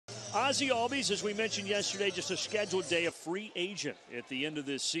Ozzie Albies, as we mentioned yesterday, just a scheduled day, a free agent at the end of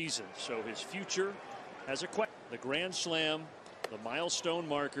this season. So his future has a question. The Grand Slam, the milestone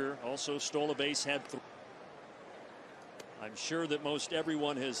marker, also stole a base, had 3. I'm sure that most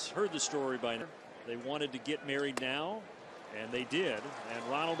everyone has heard the story by now. They wanted to get married now, and they did. And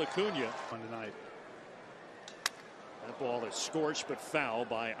Ronald Acuna on tonight. That ball is scorched but foul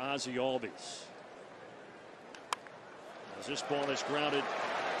by Ozzie Albies. As this ball is grounded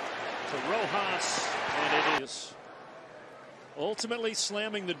to Rojas, and it is ultimately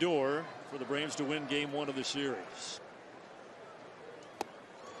slamming the door for the Braves to win Game 1 of the series.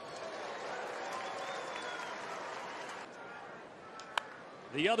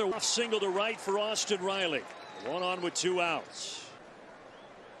 The other single to right for Austin Riley. 1 on with 2 outs.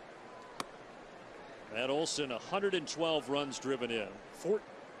 Matt Olson, 112 runs driven in.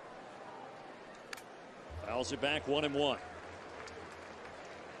 Fouls it back, 1-1. Well,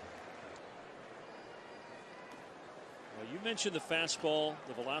 you mentioned the fastball,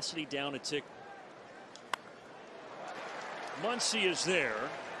 the velocity down a tick. Muncy is there.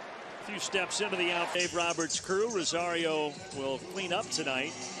 A few steps into the out. Dave Roberts' crew. Rosario will clean up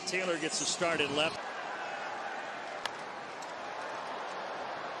tonight. Taylor gets a start at left.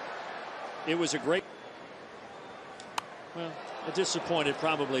 It was a great. Well, a disappointed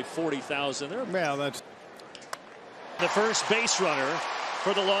probably 40,000 there. Well, that's the first base runner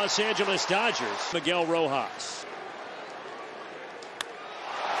for the Los Angeles Dodgers, Miguel Rojas.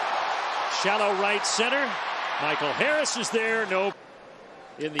 Shallow right center. Michael Harris is there. No.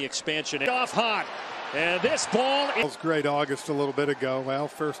 In the expansion. Off hot. And this ball is great. August a little bit ago. Well,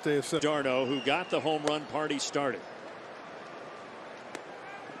 first day of Darno, who got the home run party started.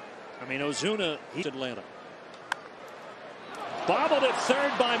 I mean, Ozuna, he's Atlanta. Bobbled at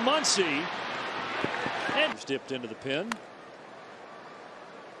third by Muncy. And dipped into the pin. In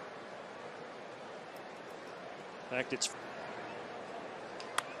fact, it's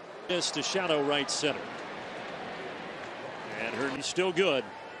to shallow right center. And he's still good.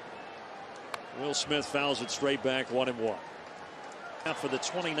 Will Smith fouls it straight back, 1-1. For the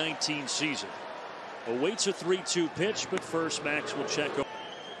 2019 season. Awaits a 3-2 pitch, but first Max will check.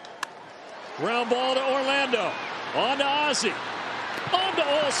 Ground ball to Orlando. On to Ozzie. On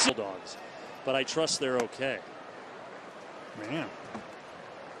to Olson. Dogs. But I trust they're okay. Man.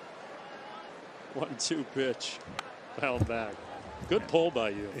 1-2 pitch. Fouled back. Good pull by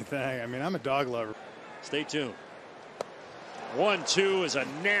you. I mean, I'm a dog lover. Stay tuned. 1-2 is a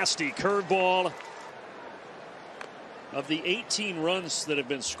nasty curveball. Of the 18 runs that have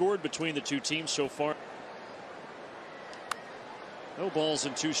been scored between the two teams so far, no balls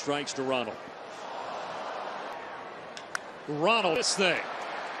and 2 strikes to Ronald. Ronald, this thing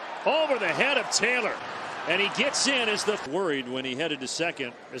over the head of Taylor, and he gets in as the worried when he headed to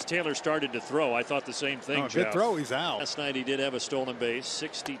second as Taylor started to throw. I thought the same thing. Good throw, he's out. Last night he did have a stolen base.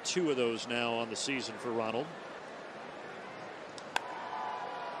 62 of those now on the season for Ronald.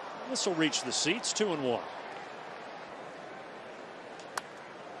 This will reach the seats, 2-1.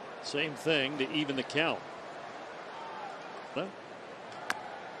 Same thing to even the count.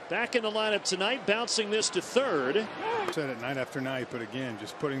 Back in the lineup tonight, bouncing this to third. Said it night after night, but again,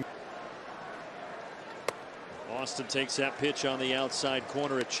 just putting. Austin takes that pitch on the outside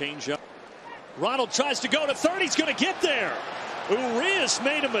corner, a changeup. Ronald tries to go to third. He's going to get there. Urias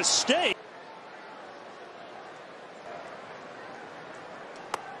made a mistake.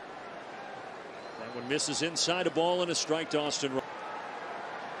 That one misses inside, a ball and a strike to Austin.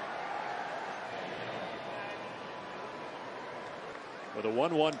 With a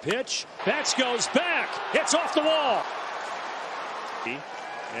 1-1 pitch, Betts goes back. It's off the wall.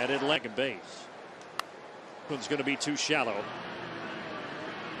 And at second base. One's going to be too shallow.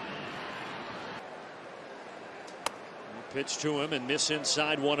 Pitch to him and miss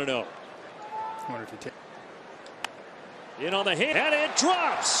inside, 1-0. In on the hit, and it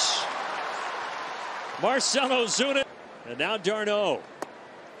drops. Marcell Ozuna, and now Darno.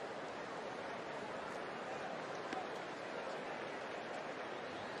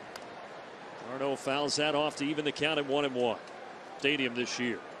 Darno fouls that off to even the count at 1-1. Stadium this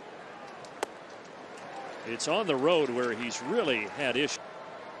year. It's on the road where he's really had issues.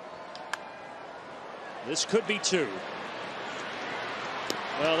 This could be 2.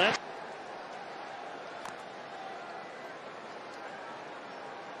 Well, that's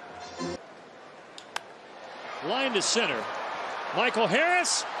line to center. Michael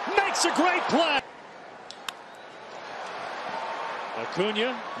Harris makes a great play.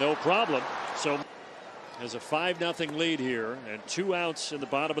 Acuna, no problem. So has a 5-0 lead here and 2 outs in the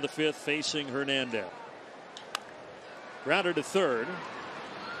bottom of the 5th facing Hernandez. Grounder to third.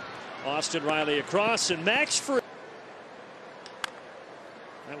 Austin Riley across, and Max Fried.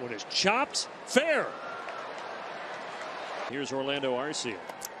 That one is chopped. Fair. Here's Orlando Arcia.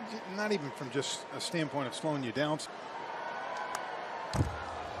 Not even from just a standpoint of slowing you down.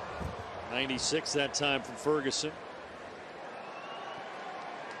 96 that time from Ferguson.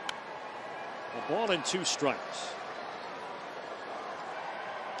 A ball and 2 strikes.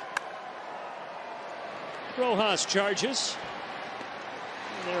 Rojas charges.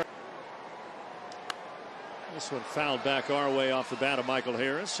 This one fouled back our way off the bat of Michael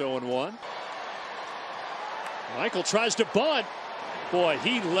Harris. 0-1. Michael tries to bunt. Boy,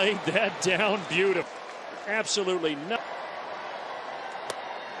 he laid that down beautiful. Absolutely not.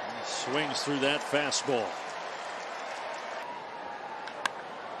 Swings through that fastball.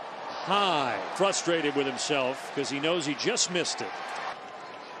 High. Frustrated with himself because he knows he just missed it.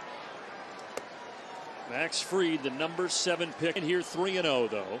 Max Fried, the number 7 pick. And here 3-0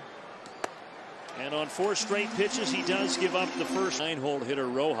 though. And on 4 straight pitches, he does give up the first 9-hole hitter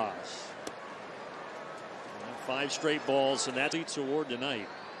Rojas. 5 straight balls, and that leads award tonight.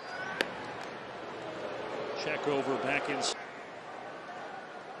 Check over back in.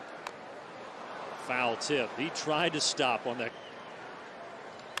 Foul tip. He tried to stop on that.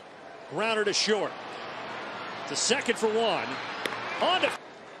 Grounder to short. To second for 1. On to.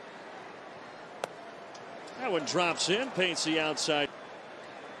 That one drops in, paints the outside.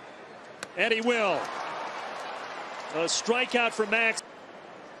 And he will. A strikeout for Max.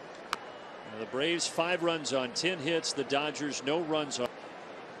 The Braves 5 runs on 10 hits. The Dodgers no runs on.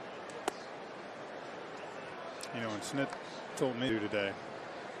 You know, and Snit told me today.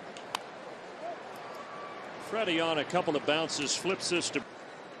 Freddie on a couple of bounces, flips this to.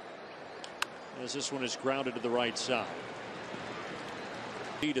 As this one is grounded to the right side.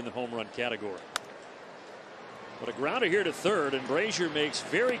 Lead in the home run category. But a grounder here to third, and Brazier makes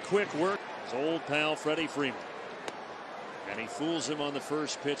very quick work. His old pal Freddie Freeman. And he fools him on the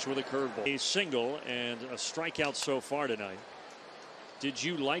first pitch with a curveball. A single and a strikeout so far tonight. Did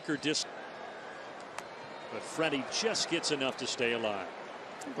you like or dislike? But Freddie just gets enough to stay alive.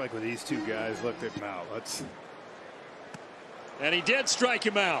 Like with these 2 guys, look at him out. And he did strike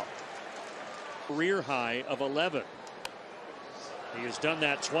him out. Career high of 11. He has done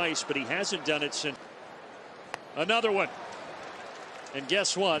that twice, but he hasn't done it since. Another one. And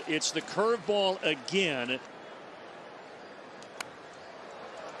guess what? It's the curveball again.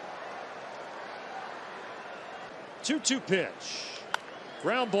 Two pitch.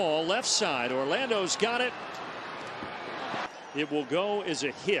 Ground ball left side. Orlando's got it. It will go as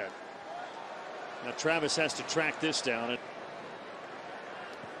a hit. Now Travis has to track this down.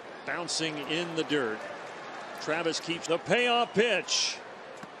 Bouncing in the dirt. Travis keeps the payoff pitch.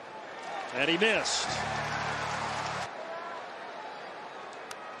 And he missed.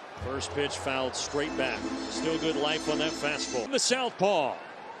 First pitch fouled straight back. Still good life on that fastball. The southpaw.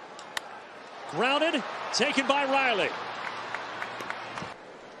 Grounded. Taken by Riley.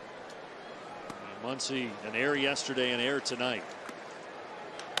 And Muncy an error yesterday, an error tonight.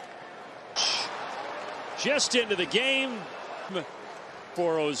 Just into the game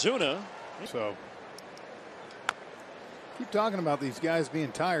for Ozuna. So keep talking about these guys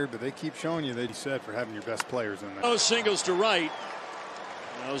being tired, but they keep showing you that he said for having your best players in there. Those singles to right.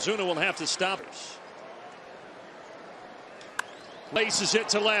 Now Ozuna will have to stop it. Laces it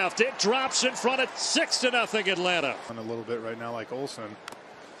to left. It drops in front of 6-0 Atlanta. A little bit right now, like Olsen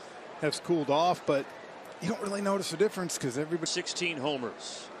has cooled off, but you don't really notice the difference because everybody. 16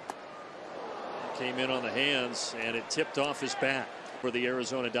 homers. Came in on the hands, and it tipped off his bat for the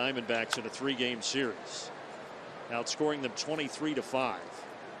Arizona Diamondbacks in a 3-game series, outscoring them 23-5.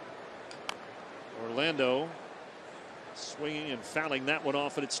 Orlando swinging and fouling that one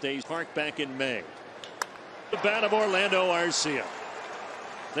off, and it stays parked back in May. The bat of Orlando Arcia.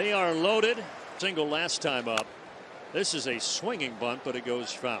 They are loaded. Single last time up. This is a swinging bunt, but it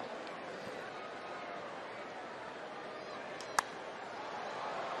goes foul.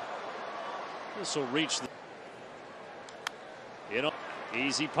 This will reach the.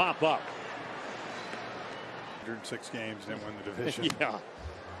 Easy pop up. 106 games, didn't win the division. Yeah.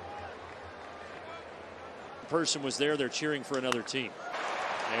 Person was there. They're cheering for another team.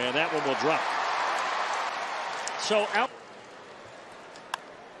 And that one will drop. So out.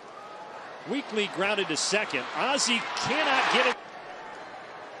 Weekly grounded to second. Ozzie cannot get it.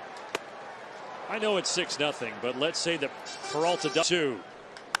 I know it's 6-0, but let's say that Peralta does. 2.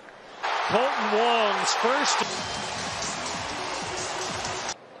 Colton Wong's first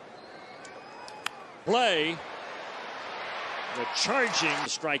play. The charging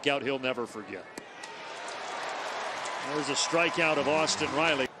strikeout he'll never forget. There's a strikeout of Austin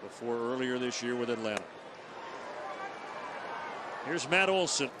Riley before. before earlier this year with Atlanta. Here's Matt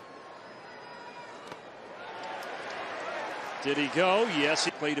Olson. Did he go? Yes,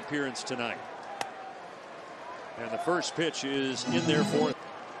 he played appearance tonight. And the first pitch is in there for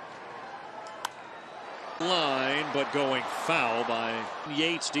line, but going foul by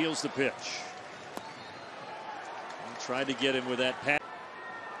Yates. Deals the pitch. He tried to get him with that pass.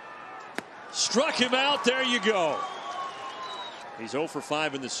 Struck him out. There you go. He's 0 for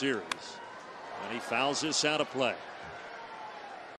 5 in the series. And he fouls this out of play.